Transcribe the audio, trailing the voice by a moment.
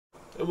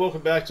And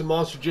welcome back to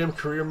Monster Jam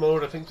Career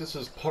Mode. I think this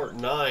is part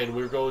 9.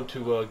 We're going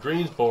to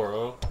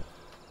Greensboro.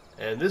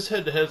 And this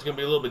head-to-head is going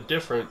to be a little bit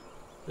different.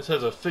 This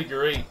has a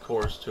figure 8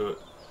 course to it.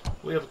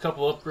 We have a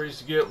couple upgrades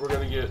to get. We're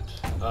going to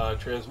get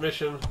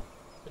transmission,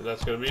 and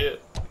that's going to be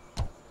it.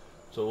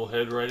 So we'll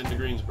head right into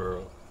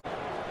Greensboro.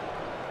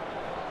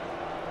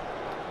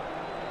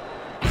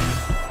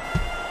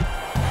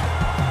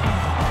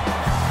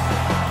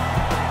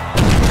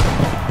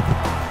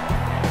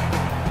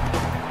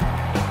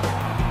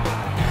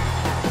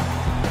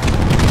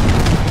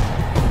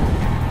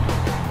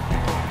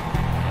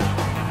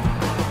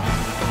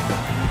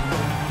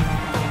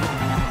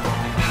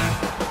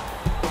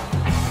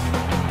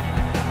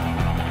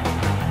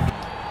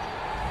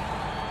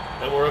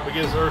 We're up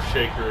against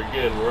Earthshaker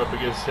again. We're up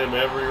against him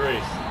every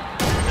race.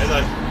 And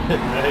I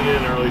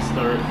get an early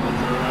start.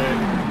 That's alright.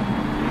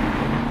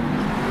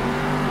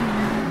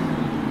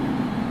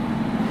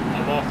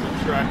 I'm off the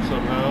track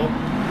somehow.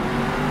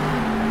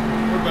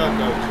 We're back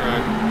on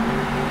track.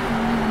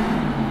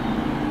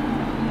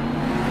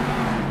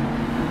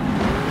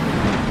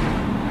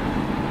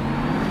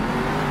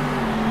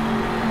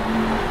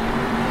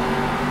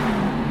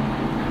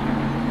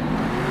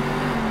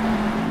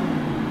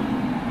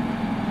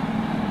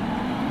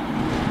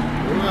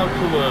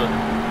 To a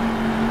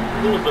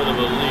little bit of a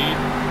lead.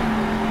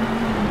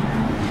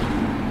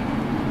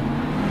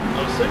 I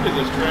was thinking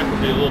this track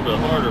would be a little bit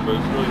harder, but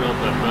it's really not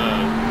that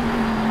bad.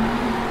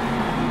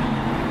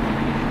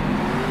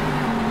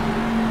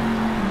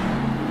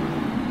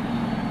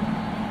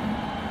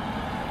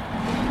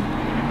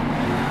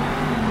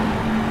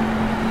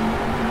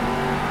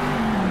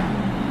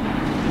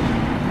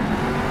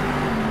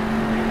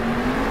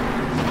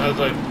 As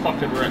I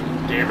fucking wrecked,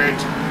 damn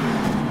it!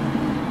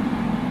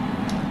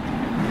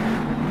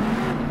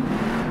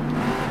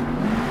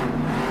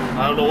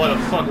 I don't know why the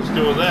fuck it's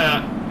doing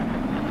that.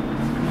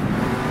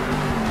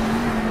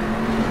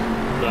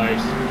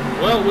 Nice.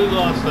 Well, we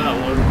lost that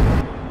one.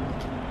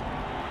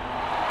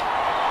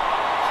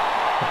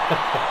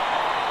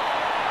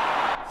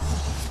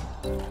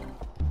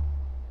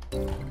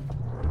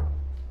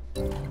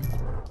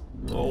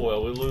 Oh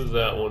well, we lose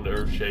that one to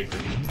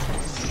Earthshaker.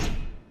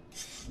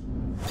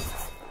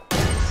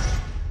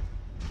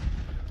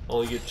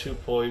 Only get 2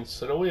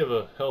 points. I know we have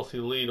a healthy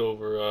lead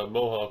over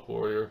Mohawk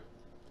Warrior.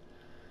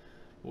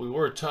 We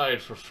were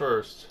tied for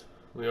first.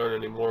 We aren't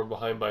anymore,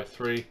 behind by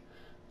 3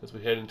 as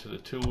we head into the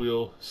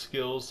two-wheel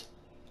skills,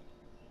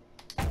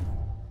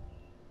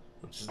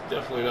 which is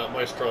definitely not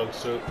my strong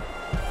suit.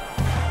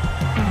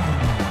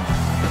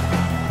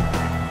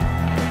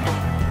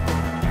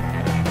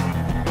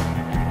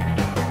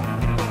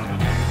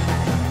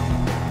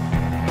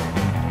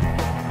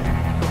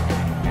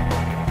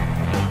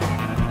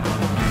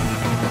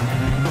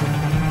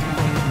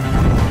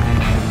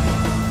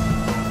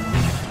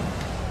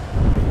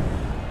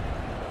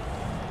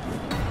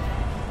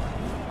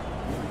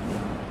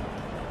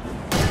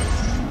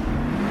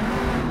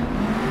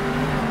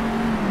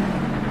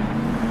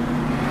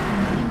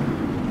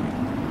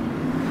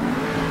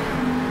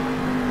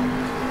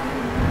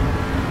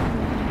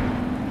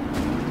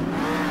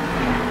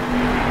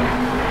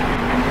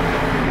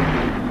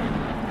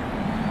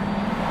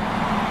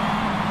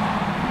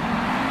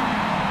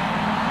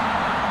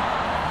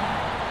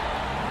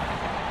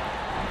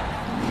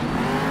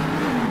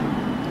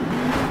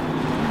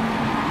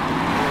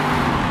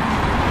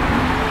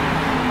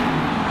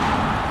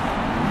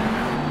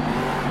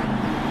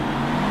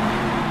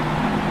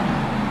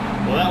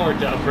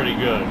 Worked out pretty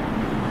good.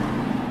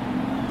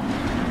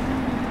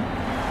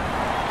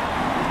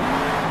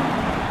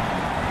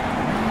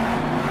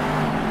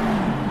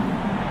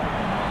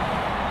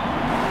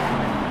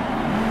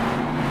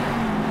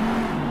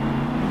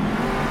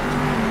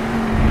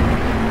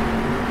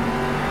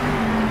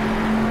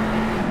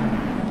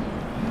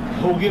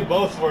 We'll get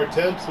both of our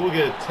attempts. We'll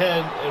get a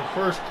 10 in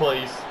first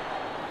place.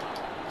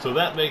 So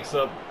that makes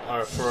up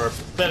for our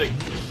pathetic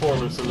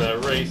performance in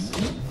that race.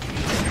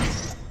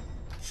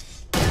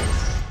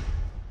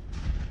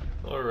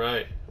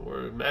 Alright,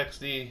 we're Max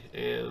D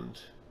and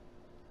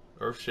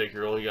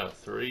Earthshaker only got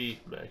 3,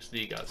 Max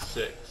D got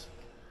 6.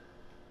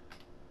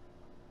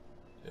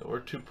 And we're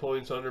 2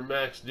 points under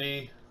Max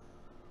D.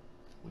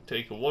 We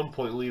take a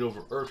 1-point lead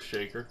over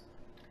Earthshaker.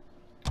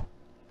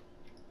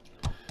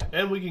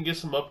 And we can get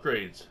some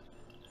upgrades.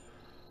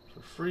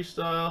 For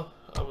freestyle,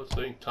 I would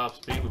think top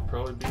speed would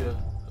probably be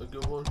a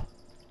good one.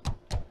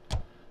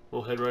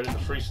 We'll head right into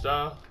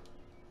freestyle.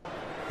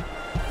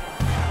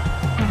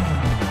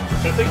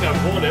 I think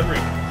I've won every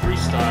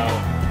freestyle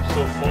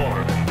so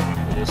far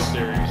in this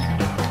series.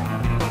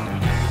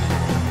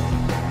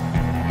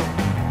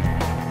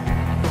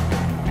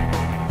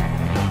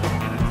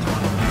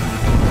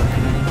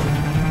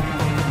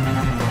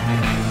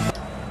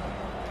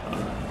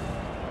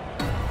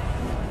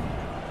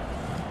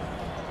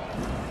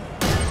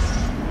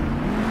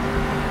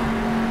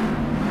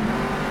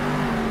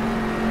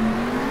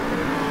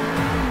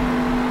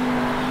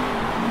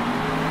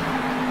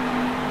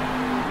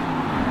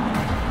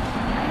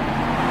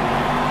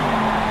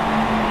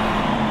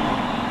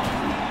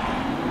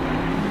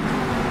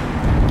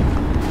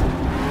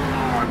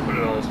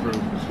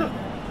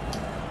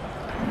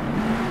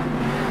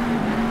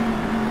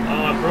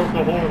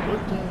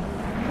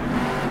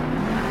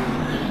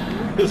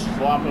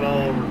 flopping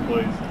all over the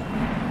place.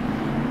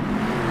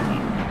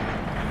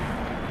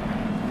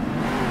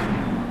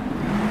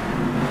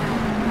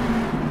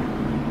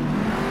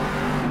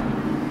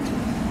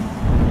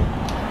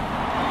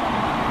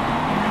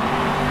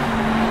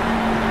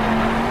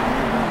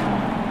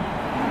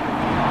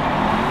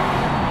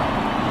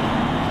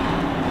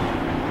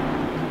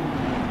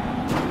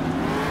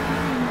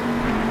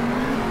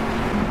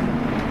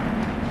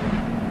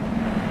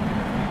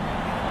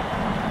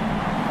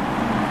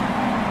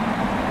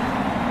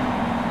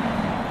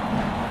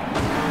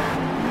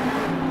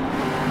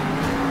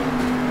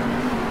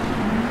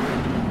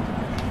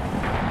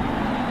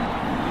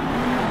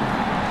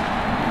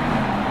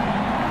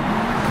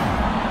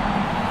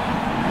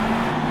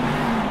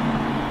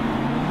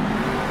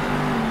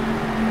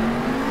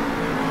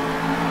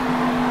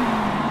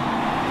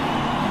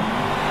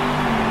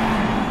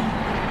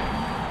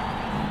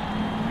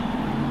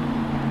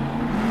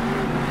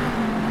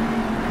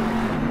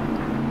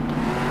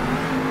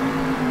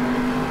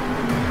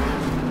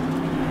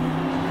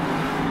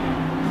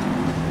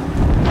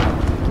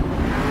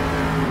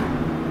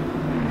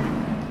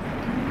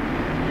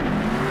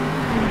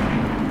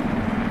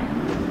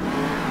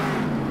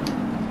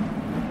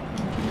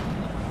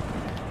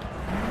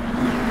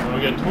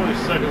 We got 20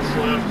 seconds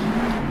left.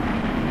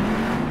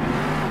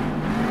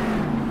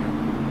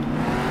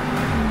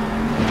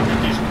 Get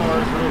these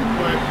cars real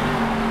quick.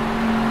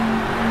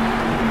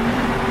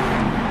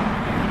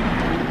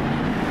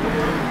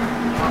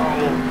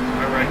 Oh,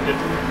 I wrecked it.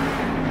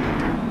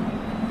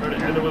 Try to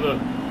end it with a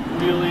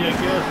wheelie, I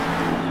guess.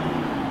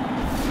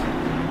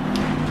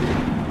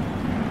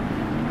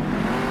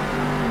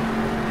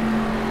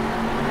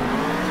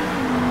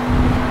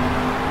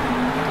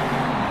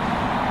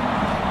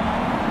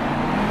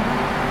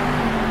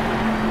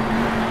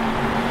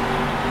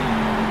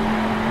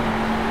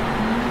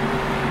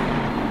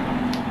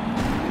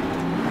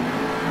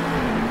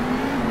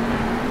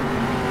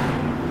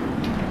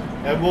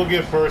 And we'll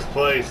get first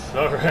place.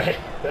 Alright,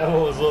 that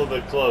one was a little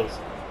bit close.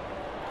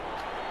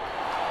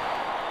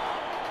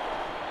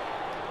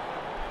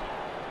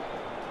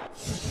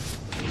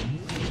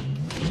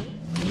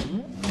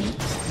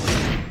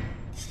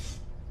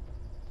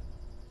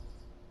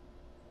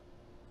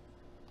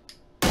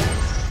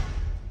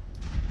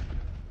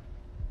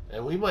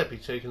 And we might be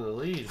taking the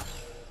lead.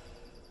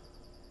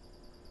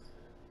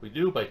 We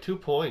do by 2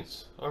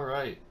 points.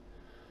 Alright.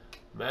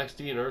 Max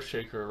D and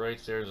Earthshaker are right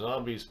there.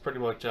 Zombie's pretty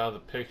much out of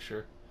the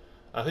picture.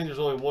 I think there's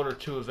only 1 or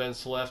 2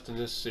 events left in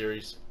this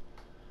series.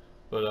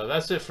 But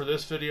that's it for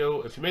this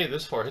video. If you made it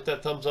this far, hit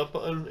that thumbs up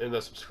button and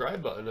that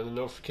subscribe button and the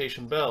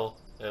notification bell.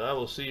 And I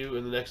will see you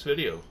in the next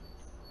video.